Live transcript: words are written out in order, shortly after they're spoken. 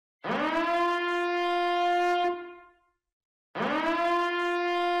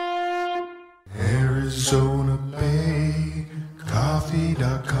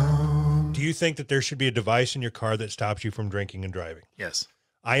SonaBayCoffee.com. Do you think that there should be a device in your car that stops you from drinking and driving? Yes.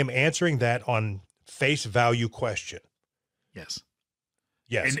 I am answering that on face value question. Yes.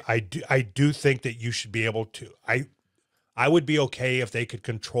 Yes, And- I do think that you should be able to. I would be okay if they could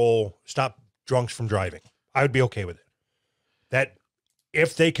stop drunks from driving. I would be okay with it. That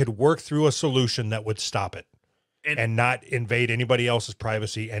if they could work through a solution that would stop it and not invade anybody else's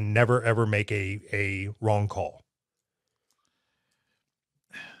privacy and never ever make a wrong call.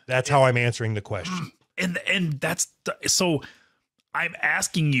 That's how I'm answering the question. And that's so I'm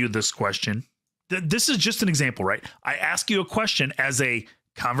asking you this question. This is just an example, right? I ask you a question as a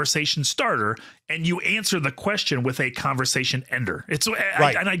conversation starter and you answer the question with a conversation ender. It's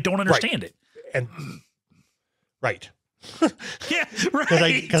right. And I don't understand it. And right. Yeah,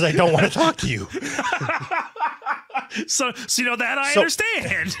 right. Because I don't want to talk to you. So you know that I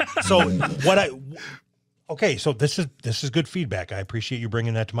understand. So this is good feedback. I appreciate you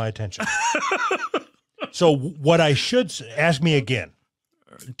bringing that to my attention. So what I should ask me again.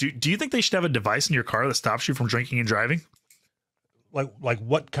 Do you think they should have a device in your car that stops you from drinking and driving? Like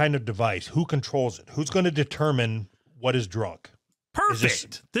what kind of device? Who controls it? Who's going to determine what is drunk?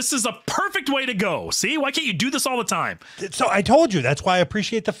 Perfect. This is a perfect way to go. See, why can't you do this all the time? So I told you, that's why I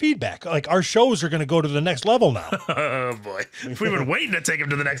appreciate the feedback. Like our shows are going to go to the next level now. Oh boy. We've been waiting to take them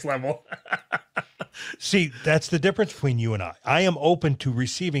to the next level. See, that's the difference between you and I. I am open to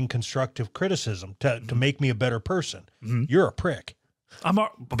receiving constructive criticism to make me a better person. Mm-hmm. You're a prick.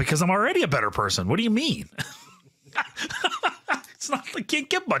 Because I'm already a better person. What do you mean? It's not like can't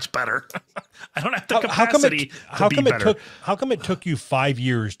get much better. I don't have the capacity to be better. How come it took you 5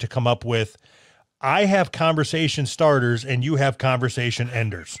 years to come up with, I have conversation starters and you have conversation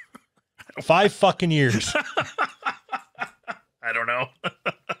enders? 5 fucking years. I don't know.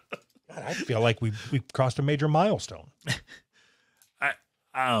 God, I feel like we've crossed a major milestone.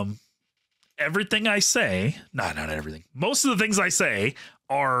 Everything I say, not everything. Most of the things I say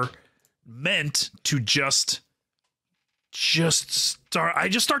are meant to just start. I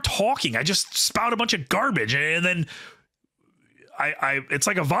just start talking. I just spout a bunch of garbage, and then I it's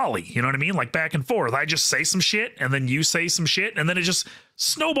like a volley. You know what I mean? Like back and forth. I just say some shit, and then you say some shit, and then it just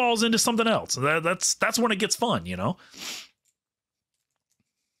snowballs into something else. That's when it gets fun. You know.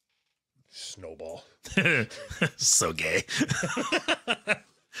 Snowball. So gay.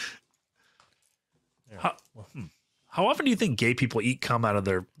 How often do you think gay people eat cum out of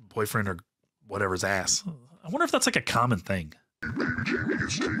their boyfriend or whatever's ass? I wonder if that's like a common thing.